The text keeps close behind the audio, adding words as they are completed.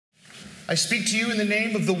I speak to you in the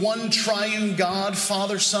name of the one triune God,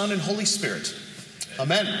 Father, Son, and Holy Spirit.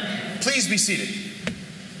 Amen. Please be seated.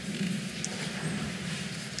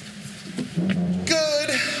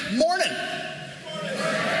 Good morning.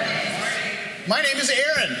 My name is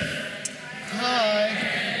Aaron. Hi.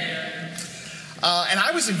 And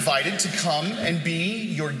I was invited to come and be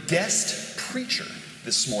your guest preacher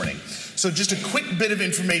this morning. So just a quick bit of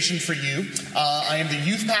information for you. I am the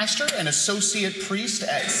youth pastor and associate priest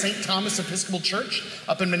at St. Thomas Episcopal Church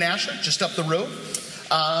up in Menasha, just up the road.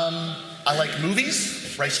 I like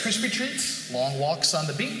movies, Rice Krispie treats, long walks on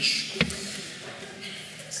the beach.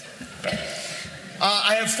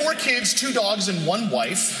 I have 4 kids, 2 dogs, and 1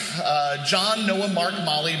 wife. John, Noah, Mark,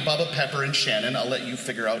 Molly, Bubba, Pepper, and Shannon. I'll let you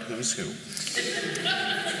figure out who's who.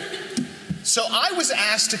 So I was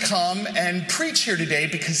asked to come and preach here today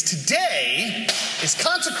because today is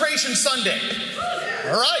Consecration Sunday.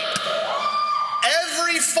 All right.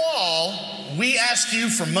 Every fall, we ask you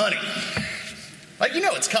for money. Like, you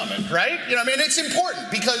know it's coming, right? You know, I mean, it's important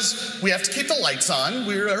because we have to keep the lights on.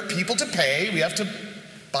 We are people to pay. We have to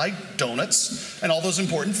buy donuts and all those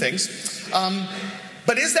important things.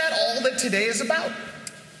 But is that all that today is about?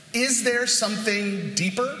 Is there something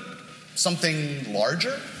deeper, something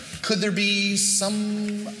larger? Could there be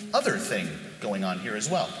some other thing going on here as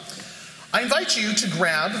well? I invite you to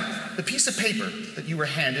grab the piece of paper that you were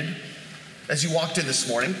handed as you walked in this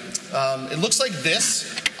morning. It looks like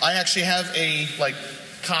this. I actually have a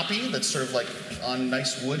copy that's sort of like on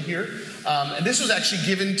nice wood here. And this was actually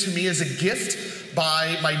given to me as a gift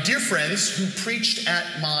by my dear friends who preached at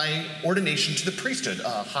my ordination to the priesthood,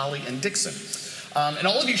 Holly and Dixon. And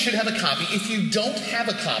all of you should have a copy. If you don't have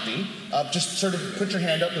a copy, just sort of put your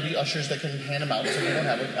hand up. There'll be ushers that can hand them out so you don't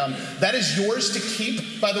have it. That is yours to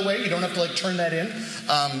keep, by the way. You don't have to turn that in.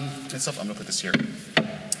 I'm going to put this here.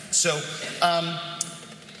 So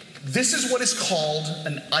this is what is called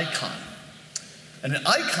an icon. And an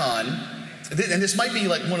icon, and this might be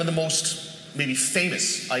one of the most maybe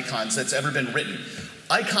famous icons that's ever been written.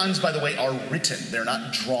 Icons, by the way, are written. They're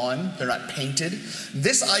not drawn. They're not painted.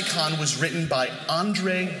 This icon was written by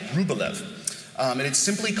Andrei Rublëv, and it's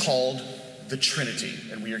simply called the Trinity,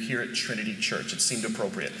 and we are here at Trinity Church. It seemed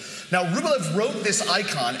appropriate. Now, Rublëv wrote this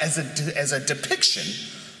icon as a depiction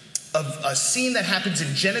of a scene that happens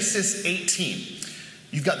in Genesis 18.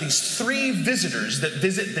 You've got these 3 visitors that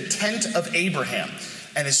visit the tent of Abraham.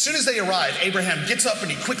 And as soon as they arrive, Abraham gets up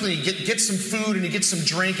and he quickly gets some food and he gets some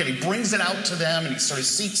drink and he brings it out to them and he sort of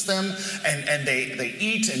seats them and they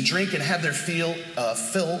eat and drink and have their fill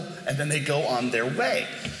and then they go on their way.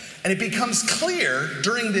 And it becomes clear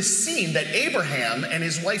during this scene that Abraham and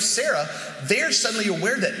his wife Sarah, they're suddenly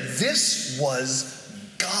aware that this was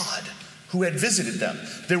God who had visited them.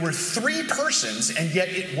 There were 3 persons and yet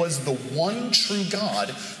it was the one true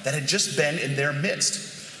God that had just been in their midst.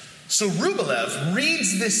 So Rublëv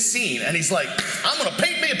reads this scene and he's like, I'm going to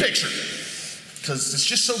paint me a picture because it's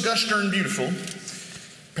just so gosh darn beautiful.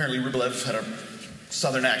 Apparently Rublëv had a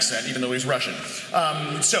southern accent even though he's Russian.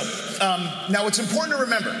 Now it's important to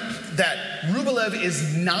remember that Rublëv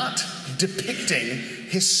is not depicting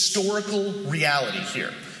historical reality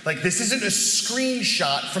here. This isn't a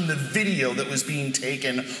screenshot from the video that was being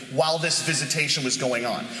taken while this visitation was going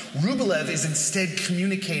on. Rublëv is instead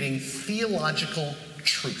communicating theological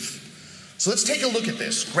truth. So let's take a look at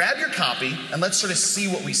this. Grab your copy and let's sort of see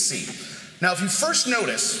what we see. Now, if you first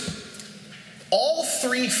notice, all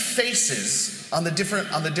 3 faces on the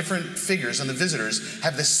different figures and the visitors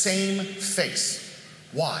have the same face.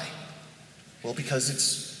 Why? Well, because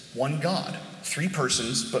it's one God. 3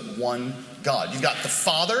 persons, but one God. You've got the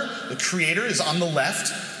Father, the Creator, is on the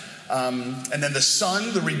left. And then the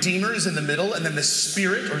Son, the Redeemer, is in the middle. And then the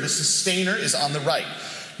Spirit, or the Sustainer, is on the right.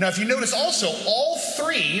 Now, if you notice also, all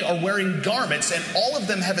 3 are wearing garments, and all of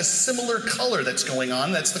them have a similar color that's going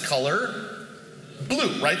on. That's the color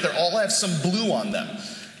blue, right? They all have some blue on them.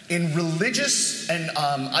 In religious and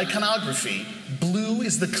iconography, blue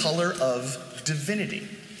is the color of divinity.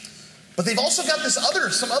 But they've also got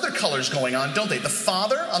some other colors going on, don't they? The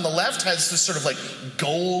Father on the left has this sort of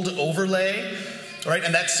gold overlay, right?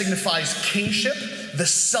 And that signifies kingship. The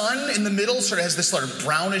Son in the middle sort of has this sort of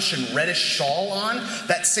brownish and reddish shawl on.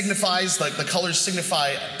 That signifies, the colors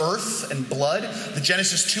signify earth and blood. The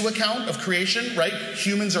Genesis 2 account of creation, right?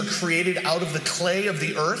 Humans are created out of the clay of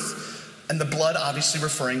the earth. And the blood obviously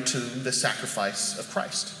referring to the sacrifice of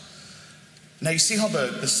Christ. Now you see how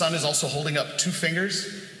the Son is also holding up 2 fingers,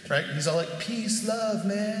 right? He's all like, peace, love,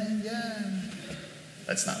 man, yeah.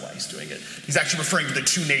 That's not why he's doing it. He's actually referring to the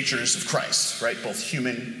 2 natures of Christ, right? Both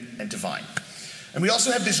human and divine. And we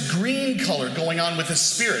also have this green color going on with the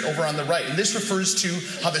Spirit over on the right. And this refers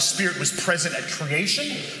to how the Spirit was present at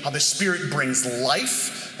creation, how the Spirit brings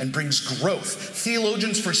life and brings growth.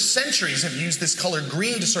 Theologians for centuries have used this color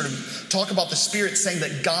green to sort of talk about the Spirit, saying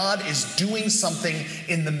that God is doing something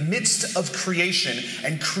in the midst of creation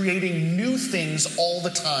and creating new things all the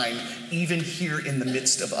time, even here in the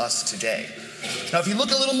midst of us today. Now, if you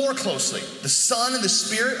look a little more closely, the Son and the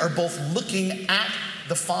Spirit are both looking at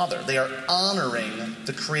the Father. They are honoring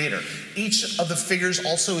the Creator. Each of the figures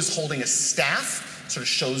also is holding a staff, sort of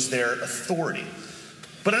shows their authority.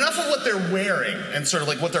 But enough of what they're wearing and sort of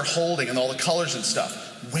like what they're holding and all the colors and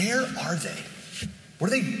stuff. Where are they?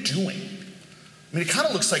 What are they doing? I mean, it kind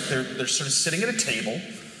of looks like they're sort of sitting at a table,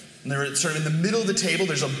 and they're sort of in the middle of the table.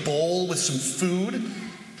 There's a bowl with some food.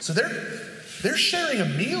 So they're sharing a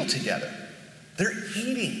meal together. They're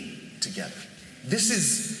eating together. This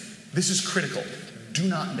is critical. Do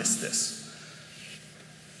not miss this.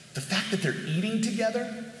 The fact that they're eating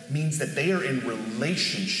together means that they are in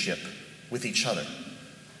relationship with each other.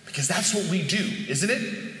 Because that's what we do, isn't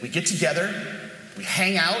it? We get together, we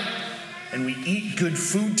hang out, and we eat good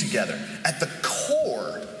food together. At the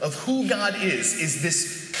core of who God is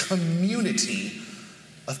this community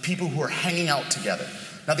of people who are hanging out together.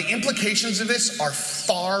 Now, the implications of this are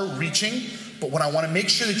far-reaching, but what I want to make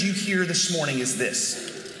sure that you hear this morning is this.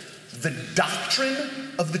 The doctrine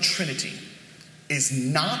of the Trinity is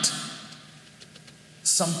not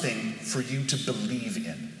something for you to believe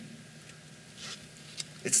in.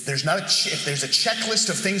 If there's a checklist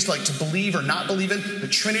of things to believe or not believe in, the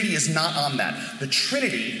Trinity is not on that. The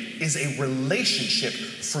Trinity is a relationship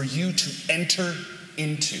for you to enter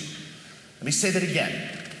into. Let me say that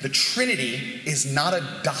again. The Trinity is not a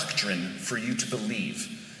doctrine for you to believe.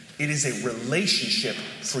 It is a relationship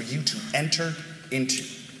for you to enter into.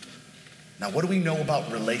 Now, what do we know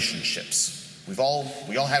about relationships? We all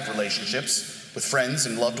have relationships with friends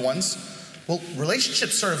and loved ones. Well,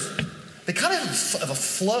 relationships they kind of have a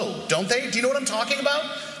flow, don't they? Do you know what I'm talking about?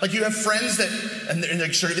 Like you have friends and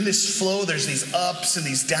they're sort of in this flow, there's these ups and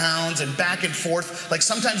these downs and back and forth. Like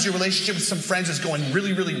sometimes your relationship with some friends is going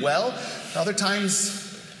really, really well. Other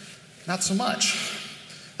times, not so much.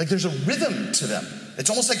 Like there's a rhythm to them. It's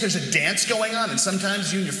almost like there's a dance going on, and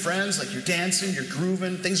sometimes you and your friends, like you're dancing, you're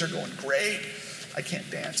grooving, things are going great. I can't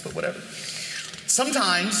dance, but whatever.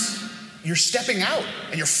 Sometimes you're stepping out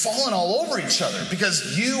and you're falling all over each other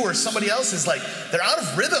because you or somebody else is they're out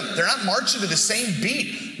of rhythm. They're not marching to the same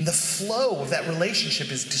beat. And the flow of that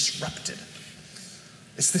relationship is disrupted.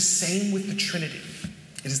 It's the same with the Trinity.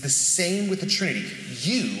 It is the same with the Trinity.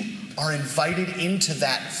 You are invited into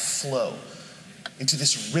that flow, into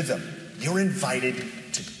this rhythm. You're invited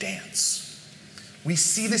to dance. We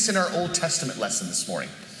see this in our Old Testament lesson this morning.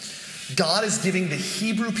 God is giving the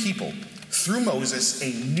Hebrew people, through Moses,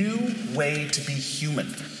 a new way to be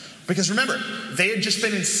human. Because remember, they had just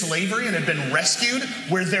been in slavery and had been rescued,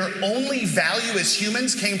 where their only value as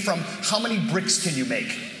humans came from how many bricks can you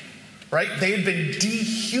make, right? They had been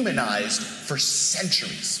dehumanized for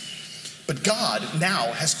centuries. But God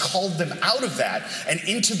now has called them out of that and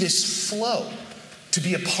into this flow to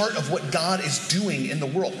be a part of what God is doing in the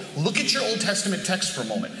world. Look at your Old Testament text for a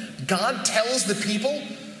moment. God tells the people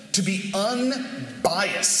to be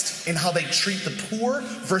unbiased in how they treat the poor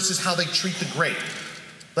versus how they treat the great.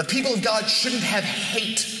 The people of God shouldn't have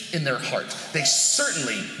hate in their heart. They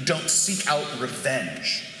certainly don't seek out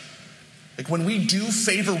revenge. Like when we do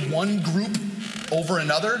favor one group over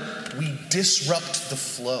another, we disrupt the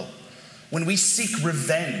flow. When we seek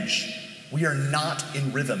revenge, we are not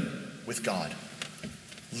in rhythm with God.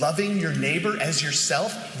 Loving your neighbor as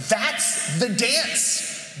yourself, that's the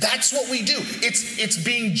dance. That's what we do. It's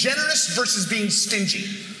being generous versus being stingy,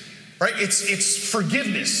 right? It's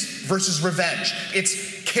forgiveness versus revenge.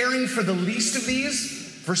 It's caring for the least of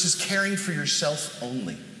these versus caring for yourself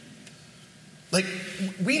only. Like,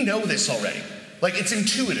 we know this already. Like, it's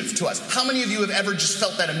intuitive to us. How many of you have ever just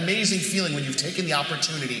felt that amazing feeling when you've taken the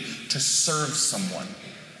opportunity to serve someone?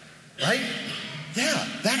 Right? Yeah,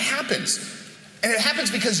 that happens. And it happens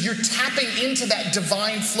because you're tapping into that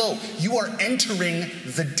divine flow. You are entering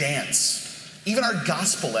the dance. Even our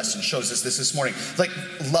gospel lesson shows us this morning. Like,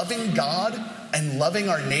 loving God and loving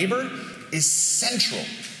our neighbor is central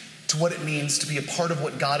to what it means to be a part of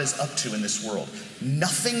what God is up to in this world.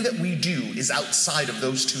 Nothing that we do is outside of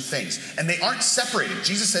those two things. And they aren't separated.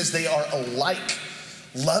 Jesus says they are alike.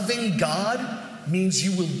 Loving God means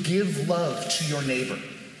you will give love to your neighbor.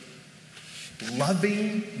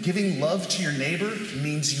 Giving love to your neighbor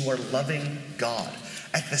means you are loving God.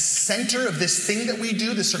 At the center of this thing that we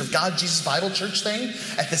do, this sort of God, Jesus, Bible, church thing,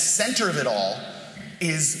 at the center of it all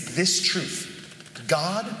is this truth.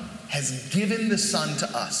 God has given the Son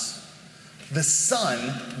to us. The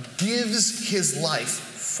Son gives his life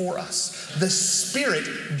for us. The Spirit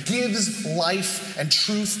gives life and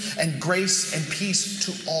truth and grace and peace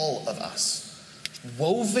to all of us.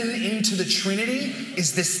 Woven into the Trinity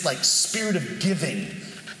is this spirit of giving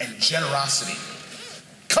and generosity.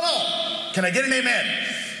 Come on! Can I get an amen?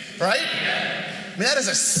 Right? I mean, that is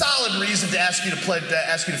a solid reason to ask you to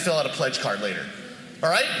fill out a pledge card later. All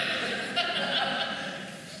right?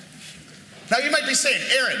 Now you might be saying,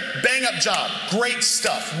 Aaron, bang up job, great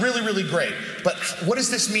stuff, really, really great. But what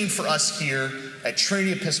does this mean for us here at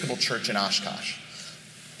Trinity Episcopal Church in Oshkosh?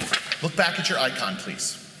 Look back at your icon,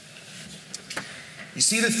 please. You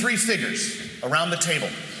see the 3 figures around the table.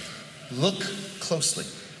 Look closely.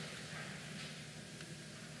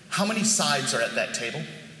 How many sides are at that table?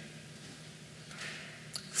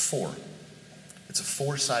 4. It's a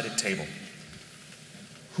 4-sided table.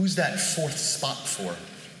 Who's that 4th spot for?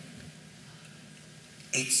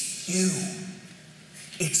 It's you.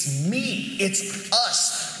 It's me. It's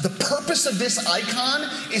us. The purpose of this icon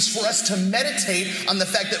is for us to meditate on the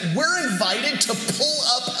fact that we're invited to pull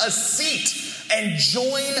up a seat and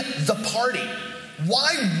join the party.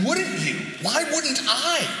 Why wouldn't you? Why wouldn't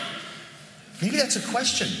I? Maybe that's a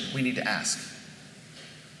question we need to ask.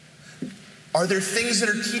 Are there things that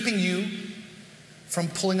are keeping you from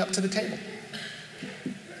pulling up to the table?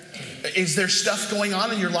 Is there stuff going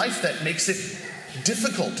on in your life that makes it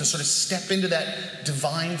difficult to sort of step into that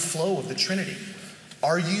divine flow of the Trinity?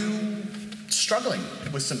 Are you struggling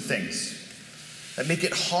with some things that make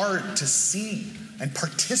it hard to see and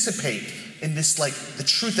participate in this, the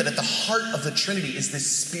truth that at the heart of the Trinity is this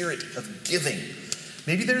spirit of giving?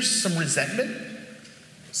 Maybe there's some resentment,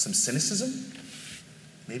 some cynicism.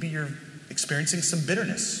 Maybe you're experiencing some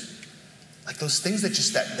bitterness. Those things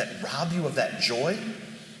that rob you of that joy.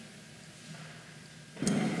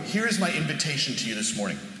 Here is my invitation to you this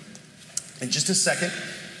morning. In just a second,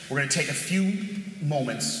 we're going to take a few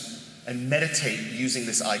moments and meditate using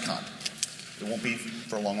this icon. It won't be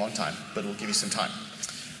for a long, long time, but it'll give you some time.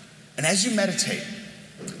 And as you meditate,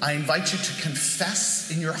 I invite you to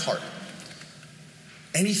confess in your heart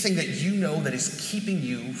anything that you know that is keeping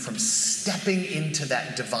you from stepping into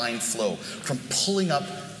that divine flow, from pulling up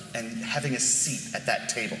and having a seat at that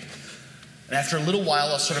table. And after a little while,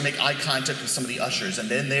 I'll sort of make eye contact with some of the ushers, and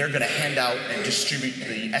then they're going to hand out and distribute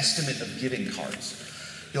the estimate of giving cards.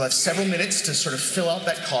 You'll have several minutes to sort of fill out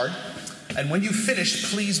that card. And when you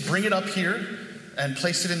finish, please bring it up here and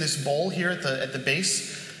place it in this bowl here at the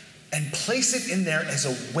base. And place it in there as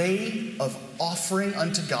a way of offering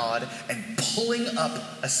unto God and pulling up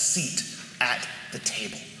a seat at the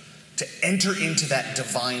table to enter into that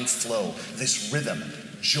divine flow, this rhythm.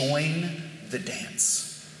 Join the dance.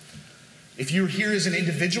 If you're here as an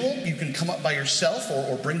individual, you can come up by yourself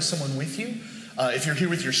or bring someone with you. If you're here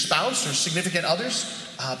with your spouse or significant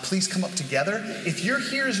others, please come up together. If you're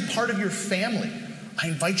here as a part of your family, I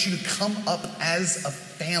invite you to come up as a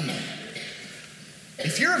family.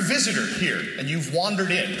 If you're a visitor here and you've wandered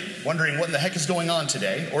in, wondering what in the heck is going on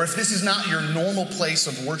today, or if this is not your normal place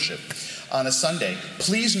of worship on a Sunday,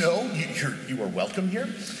 please know you are welcome here.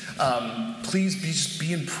 Please just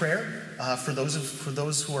be in prayer for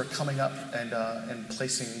those who are coming up and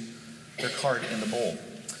placing their card in the bowl.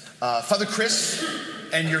 Father Chris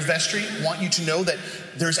and your vestry want you to know that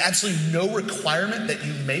there's absolutely no requirement that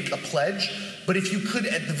you make a pledge, but if you could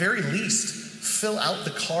at the very least fill out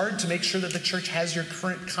the card to make sure that the church has your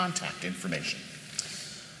current contact information.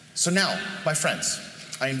 So now, my friends,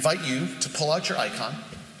 I invite you to pull out your icon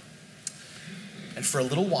and for a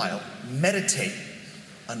little while, meditate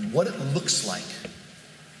on what it looks like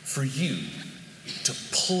for you to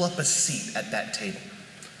pull up a seat at that table.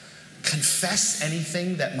 Confess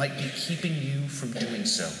anything that might be keeping you from doing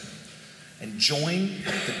so, and join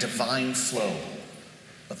the divine flow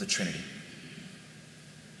of the Trinity.